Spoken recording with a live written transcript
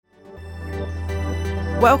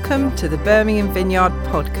Welcome to the Birmingham Vineyard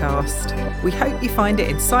podcast. We hope you find it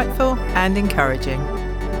insightful and encouraging.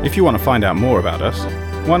 If you want to find out more about us,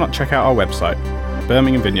 why not check out our website,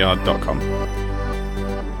 birminghamvineyard.com.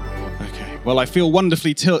 Okay, well, I feel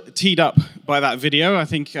wonderfully teed up by that video. I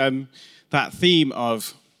think that theme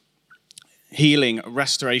of healing,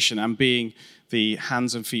 restoration, and being the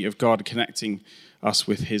hands and feet of God, connecting us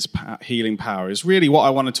with his healing power is really what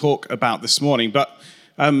I want to talk about this morning. But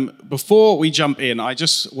before we jump in, I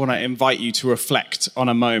just want to invite you to reflect on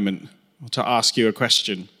a moment, to ask you a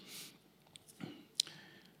question.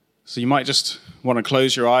 So you might just want to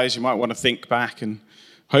close your eyes, you might want to think back, and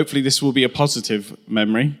hopefully this will be a positive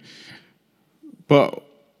memory. But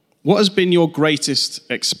what has been your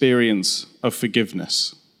greatest experience of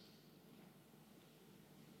forgiveness?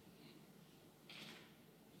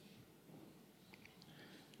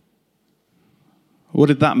 What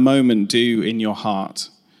did that moment do in your heart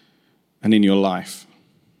and in your life?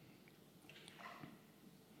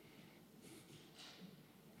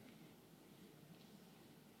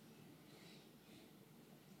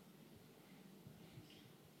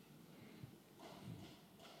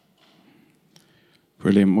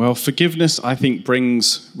 Brilliant. Well, forgiveness, I think,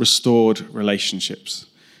 brings restored relationships.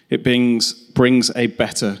 It brings a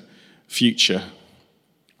better future.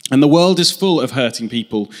 And the world is full of hurting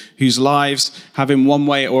people whose lives have in one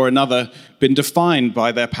way or another been defined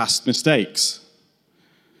by their past mistakes.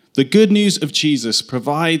 The good news of Jesus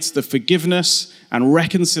provides the forgiveness and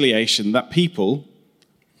reconciliation that people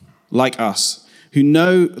like us, who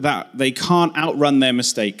know that they can't outrun their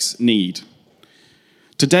mistakes, need.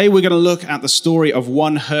 Today we're going to look at the story of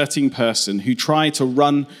one hurting person who tried to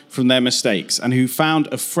run from their mistakes and who found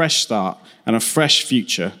a fresh start and a fresh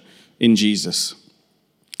future in Jesus.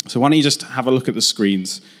 So why don't you just have a look at the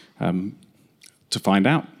screens to find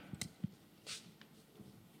out.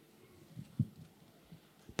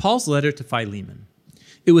 Paul's letter to Philemon.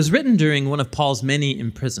 It was written during one of Paul's many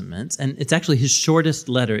imprisonments, and it's actually his shortest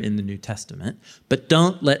letter in the New Testament, but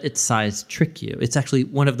don't let its size trick you. It's actually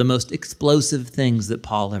one of the most explosive things that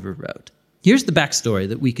Paul ever wrote. Here's the backstory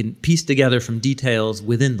that we can piece together from details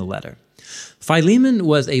within the letter. Philemon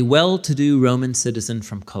was a well-to-do Roman citizen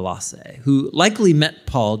from Colossae who likely met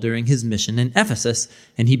Paul during his mission in Ephesus,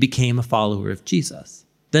 and he became a follower of Jesus.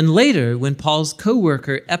 Then later, when Paul's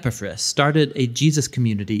co-worker Epaphras started a Jesus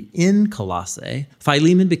community in Colossae,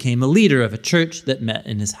 Philemon became a leader of a church that met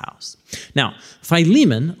in his house. Now,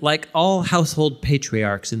 Philemon, like all household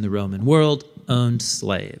patriarchs in the Roman world, owned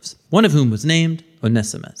slaves, one of whom was named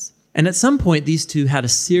Onesimus. And at some point, these two had a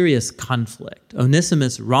serious conflict.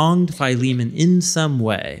 Onesimus wronged Philemon in some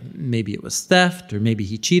way. Maybe it was theft, or maybe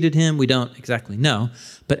he cheated him. We don't exactly know.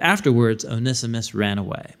 But afterwards, Onesimus ran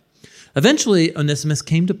away. Eventually, Onesimus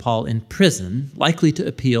came to Paul in prison, likely to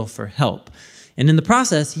appeal for help. And in the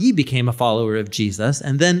process, he became a follower of Jesus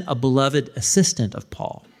and then a beloved assistant of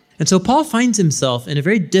Paul. And so Paul finds himself in a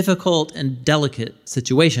very difficult and delicate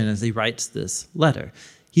situation as he writes this letter.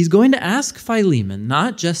 He's going to ask Philemon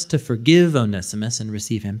not just to forgive Onesimus and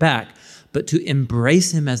receive him back, but to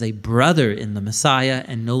embrace him as a brother in the Messiah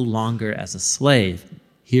and no longer as a slave.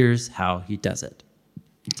 Here's how he does it.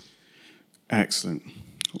 Excellent.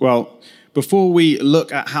 Well, before we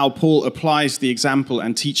look at how Paul applies the example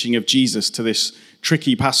and teaching of Jesus to this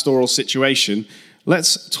tricky pastoral situation,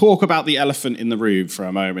 let's talk about the elephant in the room for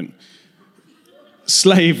a moment.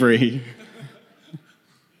 Slavery.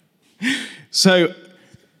 So,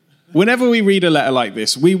 whenever we read a letter like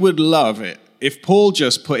this, we would love it if Paul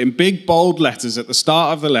just put in big, bold letters at the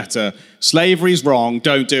start of the letter, slavery's wrong,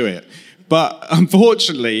 don't do it. But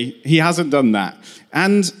unfortunately, he hasn't done that.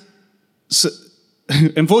 And so, so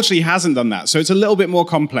it's a little bit more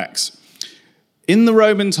complex. In the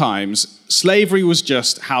Roman times, slavery was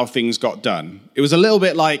just how things got done. It was a little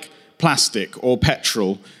bit like plastic or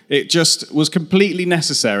petrol. It just was completely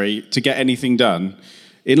necessary to get anything done.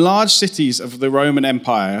 In large cities of the Roman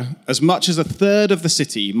Empire, as much as a third of the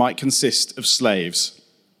city might consist of slaves.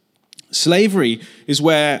 Slavery is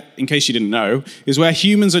where, in case you didn't know, is where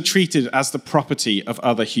humans are treated as the property of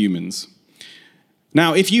other humans.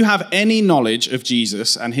 Now, if you have any knowledge of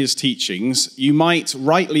Jesus and his teachings, you might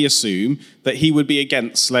rightly assume that he would be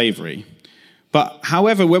against slavery. But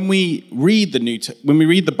however, when we read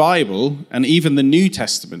the Bible and even the New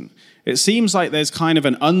Testament, it seems like there's kind of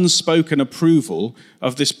an unspoken approval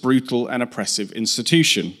of this brutal and oppressive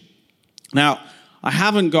institution. Now, I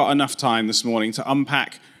haven't got enough time this morning to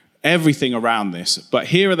unpack everything around this, but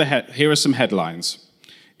here are some headlines.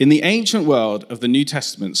 In the ancient world of the New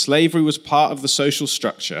Testament, slavery was part of the social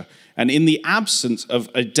structure, and in the absence of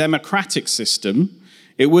a democratic system,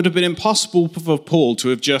 It would have been impossible for Paul to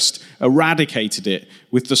have just eradicated it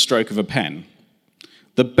with the stroke of a pen.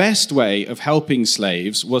 The best way of helping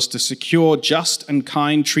slaves was to secure just and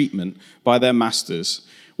kind treatment by their masters,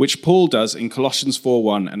 which Paul does in Colossians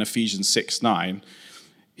 4:1 and Ephesians 6:9.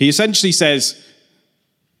 He essentially says,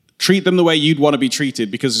 treat them the way you'd want to be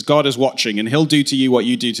treated because God is watching and he'll do to you what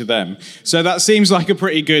you do to them. So that seems like a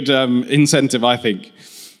pretty good incentive, I think.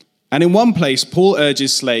 And in one place, Paul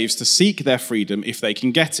urges slaves to seek their freedom if they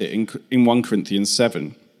can get it in 1 Corinthians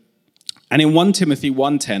 7. And in 1 Timothy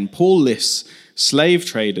 1:10, Paul lists slave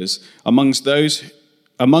traders among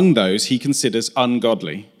those he considers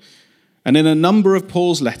ungodly. And in a number of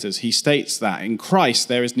Paul's letters, he states that in Christ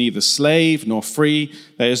there is neither slave nor free,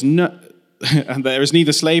 there is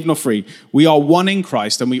neither slave nor free. We are one in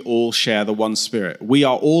Christ and we all share the one Spirit. We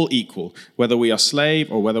are all equal, whether we are slave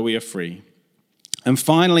or whether we are free. And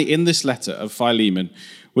finally, in this letter of Philemon,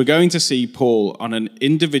 we're going to see Paul on an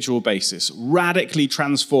individual basis radically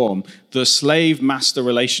transform the slave-master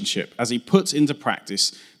relationship as he puts into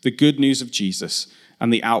practice the good news of Jesus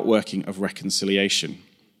and the outworking of reconciliation.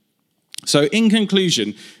 So in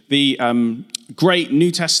conclusion, the great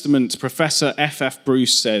New Testament professor F.F.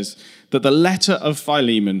 Bruce says that the letter of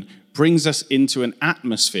Philemon brings us into an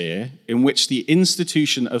atmosphere in which the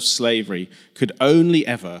institution of slavery could only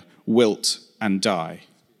ever wilt and die.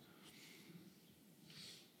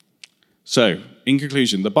 So, in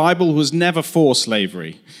conclusion, the Bible was never for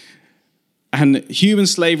slavery, and human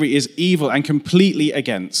slavery is evil and completely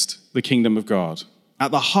against the kingdom of God.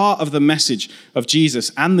 At the heart of the message of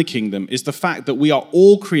Jesus and the kingdom is the fact that we are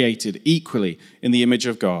all created equally in the image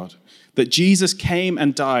of God, that Jesus came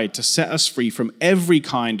and died to set us free from every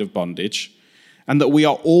kind of bondage, and that we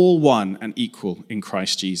are all one and equal in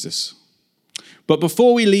Christ Jesus. But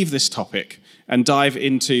before we leave this topic and dive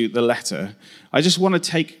into the letter, I just want to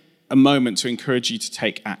take a moment to encourage you to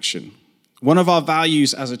take action. One of our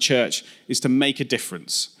values as a church is to make a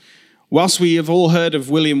difference. Whilst we have all heard of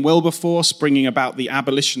William Wilberforce bringing about the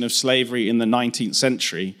abolition of slavery in the 19th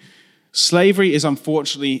century, slavery is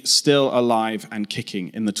unfortunately still alive and kicking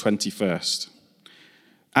in the 21st.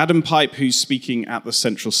 Adam Pipe, who's speaking at the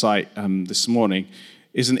Central Site this morning,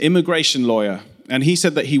 is an immigration lawyer, and he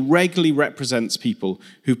said that he regularly represents people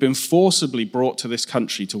who've been forcibly brought to this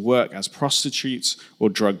country to work as prostitutes or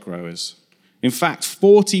drug growers. In fact,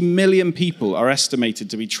 40 million people are estimated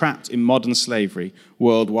to be trapped in modern slavery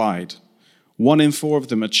worldwide. 1 in 4 of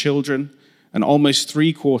them are children, and almost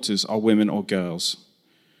 3/4 are women or girls.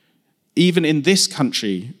 Even in this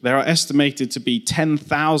country, there are estimated to be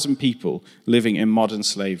 10,000 people living in modern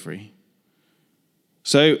slavery.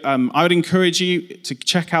 So I would encourage you to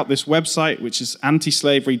check out this website, which is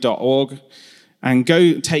antislavery.org, and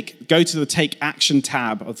go to the Take Action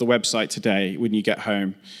tab of the website today when you get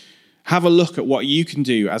home. Have a look at what you can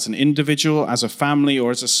do as an individual, as a family, or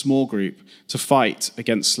as a small group to fight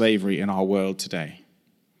against slavery in our world today.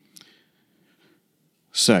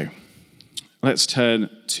 So, let's turn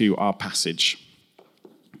to our passage.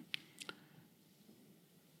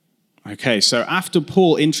 Okay, so after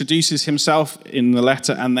Paul introduces himself in the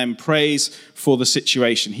letter and then prays for the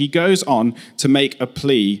situation, he goes on to make a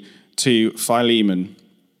plea to Philemon.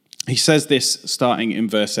 He says this starting in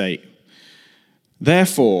verse 8.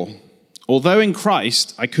 Therefore, although in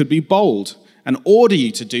Christ I could be bold and order you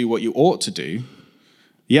to do what you ought to do,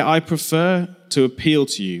 yet I prefer to appeal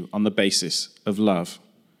to you on the basis of love.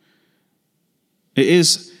 It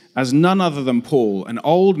is as none other than Paul, an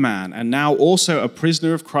old man and now also a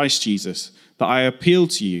prisoner of Christ Jesus, that I appeal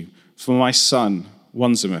to you for my son,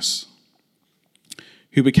 Onesimus,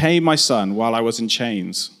 who became my son while I was in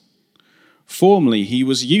chains. Formerly he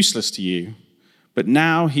was useless to you, but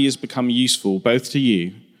now he has become useful both to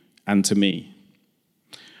you and to me.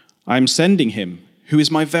 I am sending him, who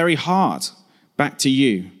is my very heart, back to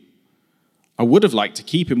you. I would have liked to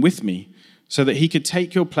keep him with me, so that he could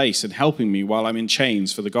take your place in helping me while I'm in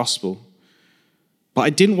chains for the gospel. But I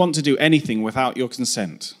didn't want to do anything without your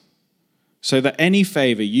consent, so that any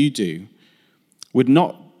favor you do would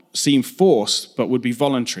not seem forced, but would be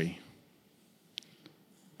voluntary.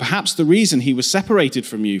 Perhaps the reason he was separated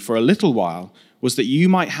from you for a little while was that you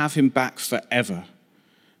might have him back forever,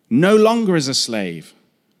 no longer as a slave,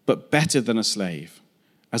 but better than a slave,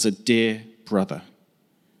 as a dear brother.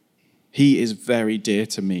 He is very dear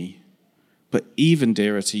to me, but even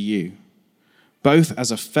dearer to you, both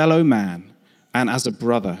as a fellow man and as a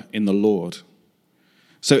brother in the Lord.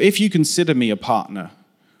 So if you consider me a partner,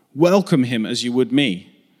 welcome him as you would me.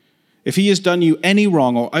 If he has done you any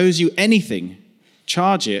wrong or owes you anything,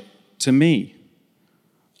 charge it to me.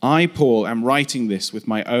 I, Paul, am writing this with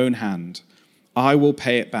my own hand. I will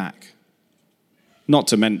pay it back. Not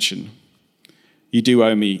to mention, you do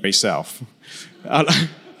owe me yourself. I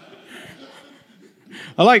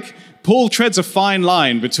like Paul treads a fine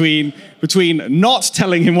line between not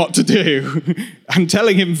telling him what to do and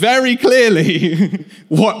telling him very clearly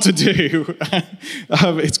what to do.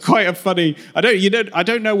 It's quite a funny. I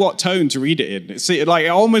don't know what tone to read it in. It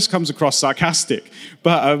almost comes across sarcastic,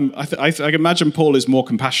 but I can imagine Paul is more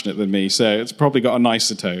compassionate than me, so it's probably got a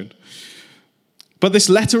nicer tone. But this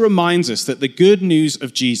letter reminds us that the good news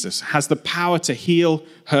of Jesus has the power to heal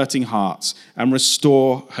hurting hearts and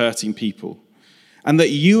restore hurting people. And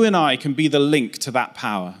that you and I can be the link to that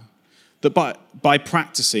power, that by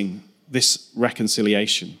practicing this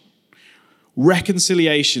reconciliation.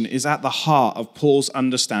 Reconciliation is at the heart of Paul's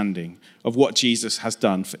understanding of what Jesus has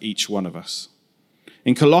done for each one of us.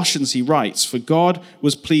 In Colossians, he writes, "For God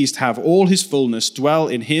was pleased to have all his fullness dwell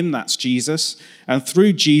in him," that's Jesus, "and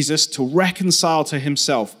through Jesus to reconcile to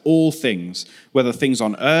himself all things, whether things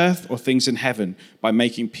on earth or things in heaven, by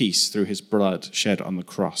making peace through his blood shed on the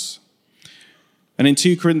cross." And in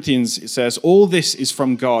 2 Corinthians, it says, "All this is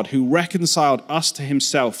from God, who reconciled us to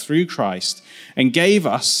himself through Christ and gave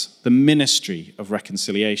us the ministry of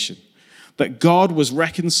reconciliation." That God was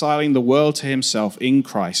reconciling the world to himself in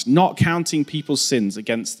Christ, not counting people's sins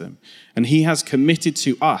against them. And he has committed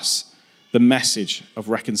to us the message of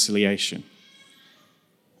reconciliation.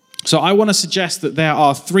 So I want to suggest that there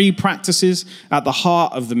are 3 practices at the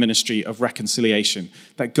heart of the ministry of reconciliation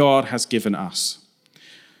that God has given us.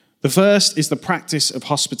 The first is the practice of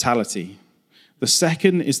hospitality. The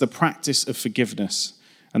second is the practice of forgiveness.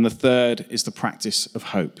 And the third is the practice of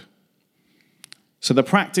hope. So the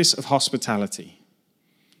practice of hospitality.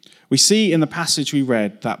 We see in the passage we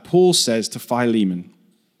read that Paul says to Philemon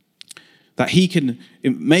that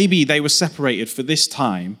maybe they were separated for this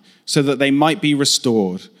time so that they might be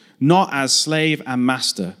restored, not as slave and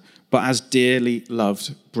master, but as dearly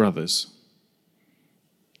loved brothers.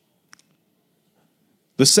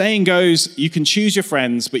 The saying goes, you can choose your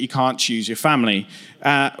friends, but you can't choose your family.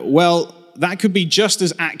 Well, that could be just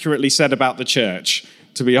as accurately said about the church,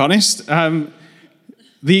 to be honest.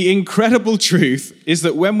 The incredible truth is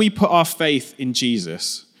that when we put our faith in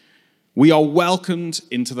Jesus, we are welcomed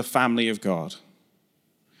into the family of God.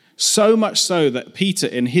 So much so that Peter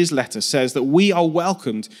in his letter says that we are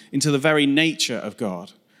welcomed into the very nature of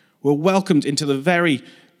God. We're welcomed into the very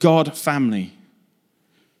God family.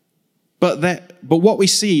 But what we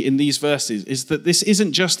see in these verses is that this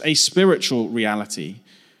isn't just a spiritual reality,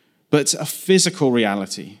 but it's a physical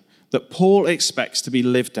reality that Paul expects to be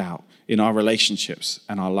lived out in our relationships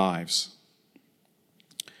and our lives.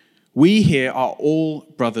 We here are all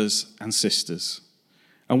brothers and sisters,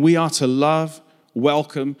 and we are to love,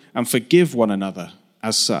 welcome, and forgive one another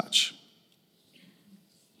as such.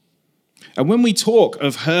 And when we talk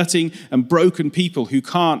of hurting and broken people who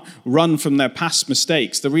can't run from their past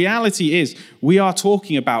mistakes, the reality is we are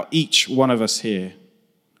talking about each one of us here.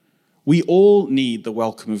 We all need the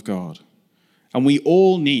welcome of God, and we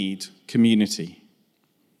all need community.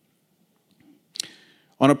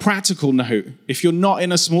 On a practical note, if you're not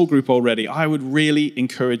in a small group already, I would really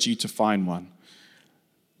encourage you to find one.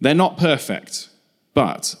 They're not perfect,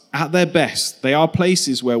 but at their best, they are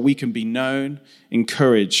places where we can be known,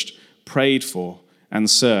 encouraged, prayed for, and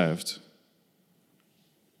served.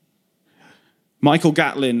 Michael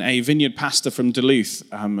Gatlin, a vineyard pastor from Duluth,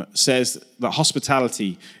 says that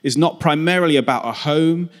hospitality is not primarily about a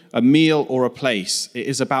home, a meal, or a place. It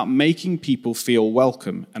is about making people feel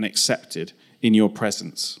welcome and accepted in your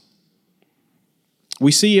presence.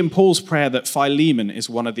 We see in Paul's prayer that Philemon is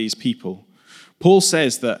one of these people. Paul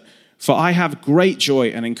says that, "For I have great joy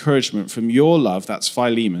and encouragement from your love," that's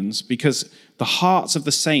Philemon's, "because the hearts of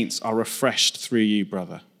the saints are refreshed through you,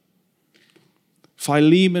 brother."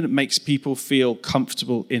 Philemon makes people feel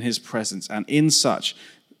comfortable in his presence, and in such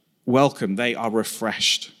welcome, they are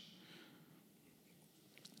refreshed.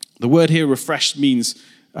 The word here, refreshed, means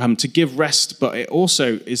to give rest, but it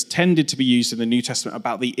also is tended to be used in the New Testament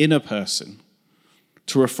about the inner person,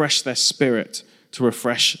 to refresh their spirit, to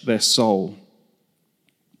refresh their soul.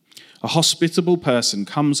 A hospitable person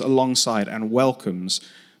comes alongside and welcomes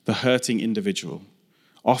the hurting individual,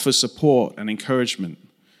 offers support and encouragement.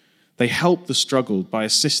 They help the struggled by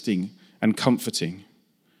assisting and comforting.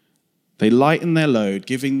 They lighten their load,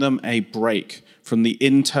 giving them a break from the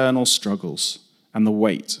internal struggles and the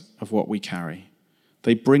weight of what we carry.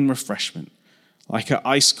 They bring refreshment, like an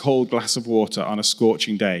ice-cold glass of water on a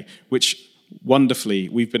scorching day, which, wonderfully,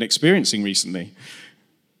 we've been experiencing recently.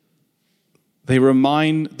 They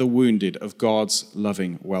remind the wounded of God's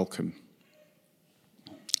loving welcome.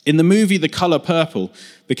 In the movie The Color Purple,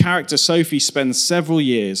 the character Sophie spends several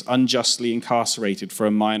years unjustly incarcerated for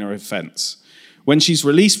a minor offense. When she's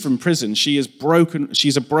released from prison, she's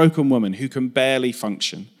a broken woman who can barely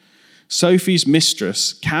function. Sophie's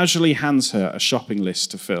mistress casually hands her a shopping list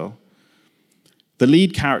to fill. The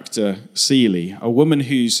lead character, Celie, a woman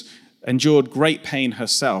who's endured great pain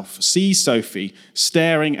herself, sees Sophie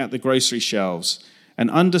staring at the grocery shelves and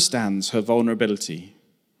understands her vulnerability.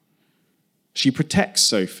 She protects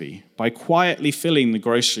Sophie by quietly filling the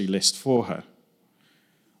grocery list for her.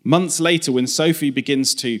 Months later, when Sophie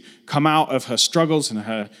begins to come out of her struggles and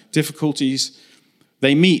her difficulties,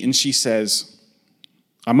 they meet and she says,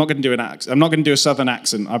 I'm not going to do a southern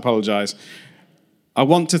accent, I apologize. I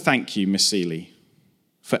want to thank you, Miss Celie,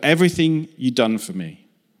 for everything you've done for me.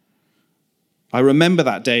 I remember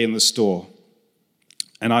that day in the store,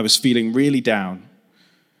 and I was feeling really down.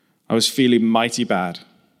 I was feeling mighty bad.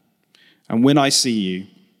 And when I see you,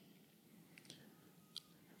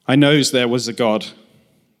 I knows there was a God.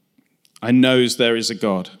 I knows there is a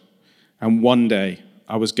God. And one day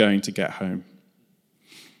I was going to get home.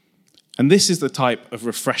 And this is the type of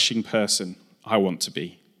refreshing person I want to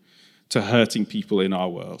be to hurting people in our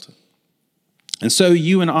world. And so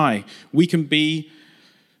you and I, we can be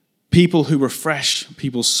people who refresh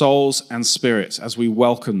people's souls and spirits as we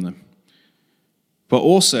welcome them. But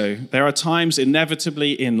also, there are times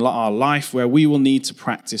inevitably in our life where we will need to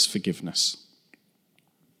practice forgiveness.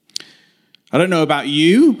 I don't know about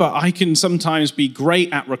you, but I can sometimes be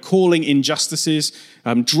great at recalling injustices,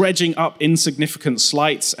 dredging up insignificant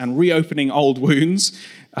slights, and reopening old wounds.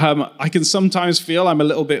 I can sometimes feel I'm a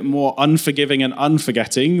little bit more unforgiving and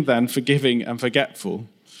unforgetting than forgiving and forgetful.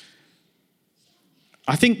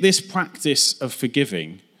 I think this practice of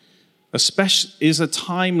forgiving especially is a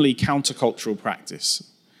timely countercultural practice.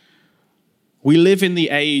 We live in the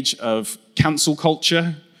age of cancel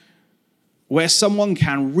culture, where someone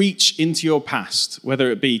can reach into your past,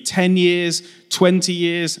 whether it be 10 years, 20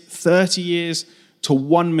 years, 30 years, to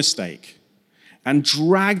one mistake, and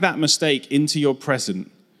drag that mistake into your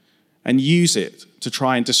present and use it to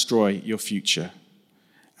try and destroy your future.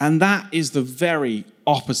 And that is the very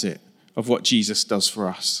opposite of what Jesus does for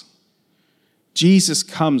us. Jesus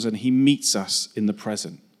comes and he meets us in the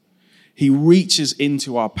present. He reaches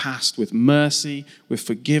into our past with mercy, with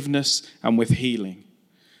forgiveness, and with healing.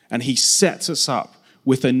 And he sets us up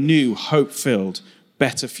with a new, hope-filled,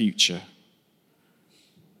 better future.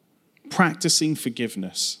 Practicing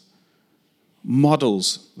forgiveness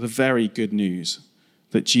models the very good news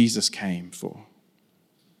that Jesus came for.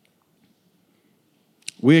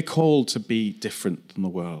 We're called to be different than the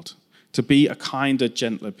world, to be a kinder,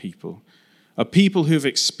 gentler people, a people who've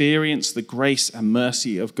experienced the grace and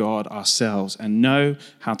mercy of God ourselves and know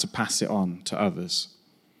how to pass it on to others.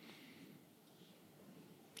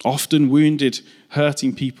 Often wounded,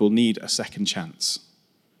 hurting people need a second chance.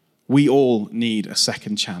 We all need a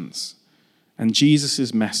second chance. And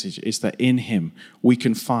Jesus' message is that in him we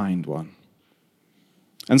can find one.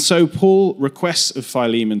 And so Paul requests of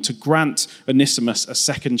Philemon to grant Onesimus a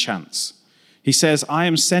second chance. He says, I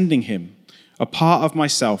am sending him, a part of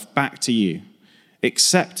myself, back to you.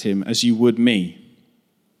 Accept him as you would me.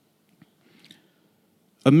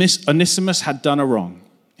 Onesimus had done a wrong.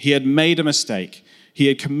 He had made a mistake. He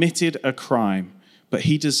had committed a crime, but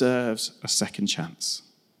he deserves a second chance.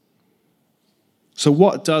 So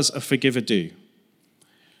what does a forgiver do?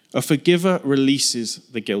 A forgiver releases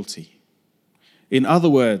the guilty. In other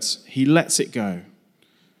words, he lets it go.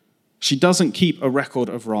 She doesn't keep a record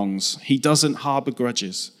of wrongs. He doesn't harbor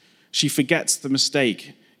grudges. She forgets the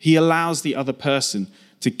mistake. He allows the other person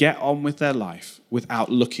to get on with their life without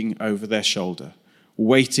looking over their shoulder,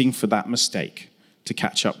 waiting for that mistake to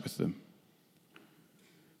catch up with them.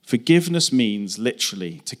 Forgiveness means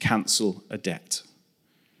literally to cancel a debt.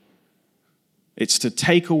 It's to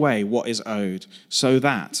take away what is owed so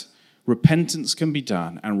that repentance can be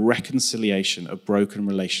done and reconciliation of broken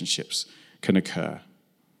relationships can occur.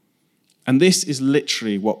 And this is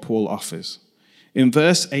literally what Paul offers. In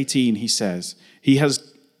verse 18, he says,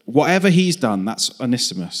 whatever he's done, that's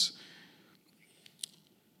Onesimus.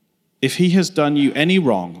 If he has done you any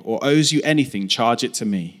wrong or owes you anything, charge it to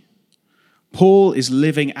me. Paul is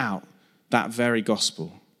living out that very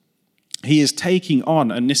gospel. He is taking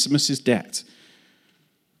on Onesimus' debt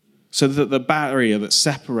so that the barrier that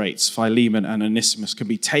separates Philemon and Onesimus can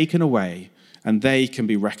be taken away and they can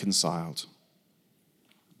be reconciled.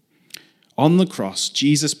 On the cross,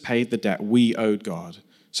 Jesus paid the debt we owed God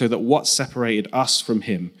so that what separated us from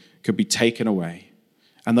him could be taken away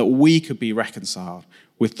and that we could be reconciled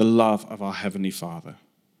with the love of our Heavenly Father.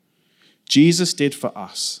 Jesus did for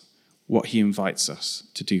us what he invites us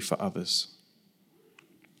to do for others.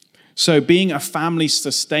 So being a family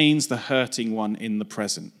sustains the hurting one in the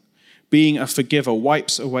present. Being a forgiver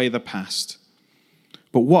wipes away the past.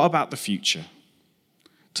 But what about the future?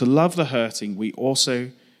 To love the hurting, we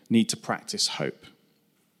also need to practice hope.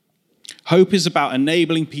 Hope is about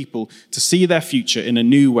enabling people to see their future in a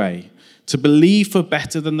new way, to believe for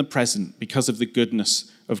better than the present because of the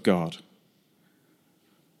goodness of God.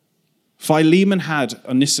 Philemon had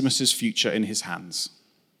Onesimus' future in his hands.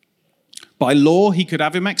 By law, he could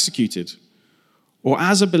have him executed, or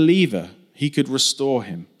as a believer, he could restore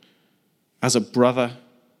him as a brother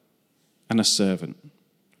and a servant.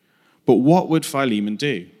 But what would Philemon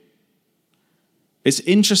do? It's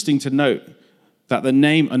interesting to note that the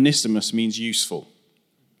name Onesimus means useful.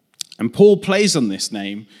 And Paul plays on this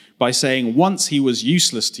name by saying, once he was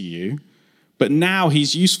useless to you, but now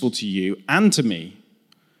he's useful to you and to me.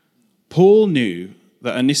 Paul knew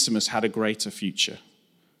that Onesimus had a greater future,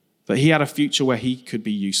 that he had a future where he could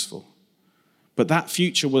be useful. But that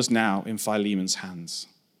future was now in Philemon's hands.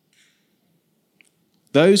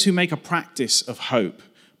 Those who make a practice of hope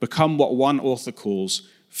become what one author calls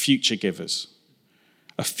future givers.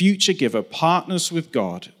 A future giver partners with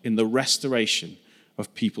God in the restoration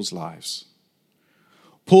of people's lives.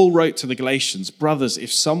 Paul wrote to the Galatians, "Brothers,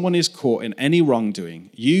 if someone is caught in any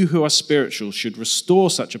wrongdoing, you who are spiritual should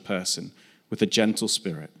restore such a person with a gentle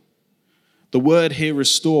spirit." The word here,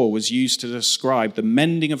 restore, was used to describe the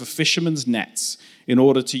mending of a fisherman's nets in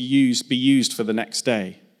order to be used for the next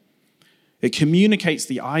day. It communicates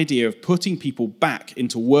the idea of putting people back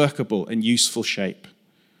into workable and useful shape.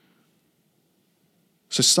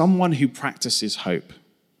 So someone who practices hope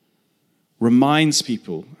reminds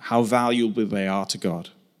people how valuable they are to God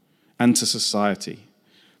and to society,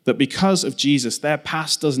 that because of Jesus, their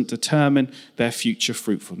past doesn't determine their future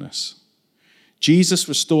fruitfulness. Jesus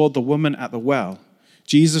restored the woman at the well.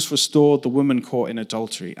 Jesus restored the woman caught in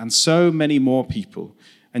adultery, and so many more people.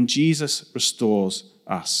 And Jesus restores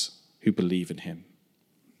us who believe in him.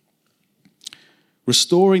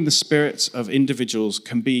 Restoring the spirits of individuals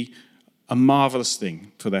can be a marvelous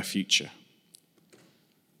thing for their future.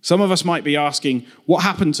 Some of us might be asking, what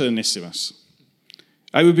happened to Onesimus?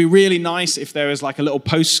 It would be really nice if there was like a little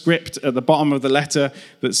postscript at the bottom of the letter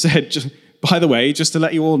that said, by the way, just to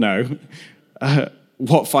let you all know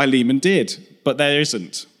what Philemon did, but there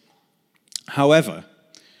isn't. However,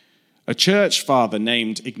 a church father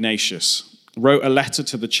named Ignatius wrote a letter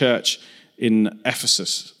to the church in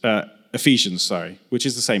Ephesians, which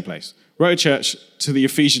is the same place. Wrote a church to the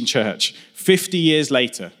Ephesian church 50 years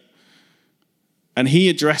later, and he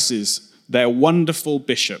addresses their wonderful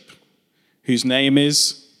bishop, whose name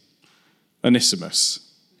is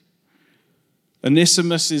Onesimus.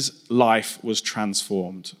 Onesimus' life was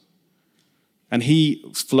transformed, and he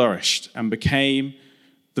flourished and became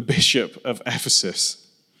the bishop of Ephesus.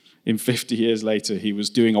 In 50 years later, he was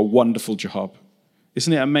doing a wonderful job.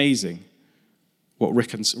 Isn't it amazing what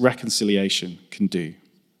reconciliation can do?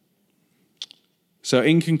 So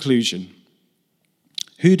in conclusion,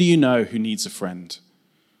 who do you know who needs a friend,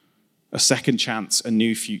 a second chance, a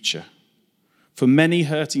new future? For many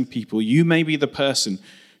hurting people, you may be the person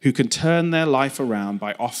who can turn their life around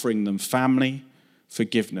by offering them family,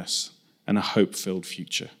 forgiveness, and a hope-filled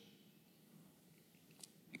future.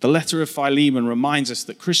 The letter of Philemon reminds us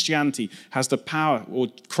that Christianity has the power, or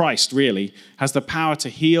Christ really, has the power to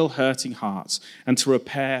heal hurting hearts and to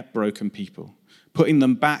repair broken people, putting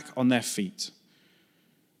them back on their feet.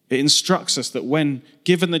 It instructs us that when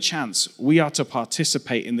given the chance, we are to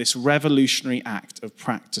participate in this revolutionary act of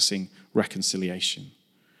practicing reconciliation.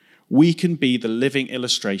 We can be the living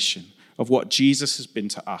illustration of what Jesus has been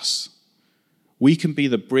to us. We can be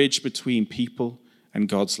the bridge between people and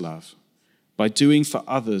God's love by doing for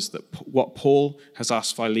others what Paul has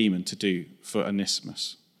asked Philemon to do for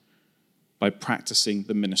Onesimus, by practicing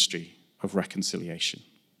the ministry of reconciliation.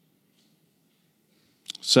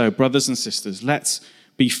 So, brothers and sisters, let's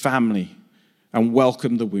be family and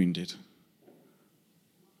welcome the wounded.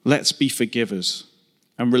 Let's be forgivers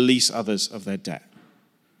and release others of their debt.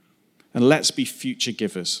 And let's be future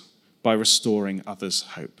givers by restoring others'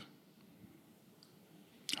 hope.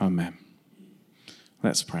 Amen.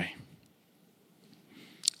 Let's pray.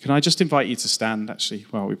 Can I just invite you to stand, actually,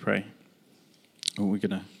 while we pray? We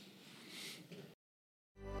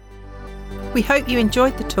hope you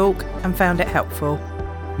enjoyed the talk and found it helpful.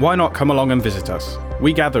 Why not come along and visit us?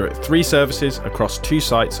 We gather at 3 services across 2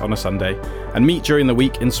 sites on a Sunday and meet during the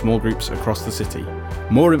week in small groups across the city.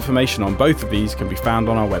 More information on both of these can be found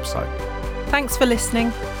on our website. Thanks for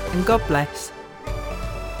listening, and God bless.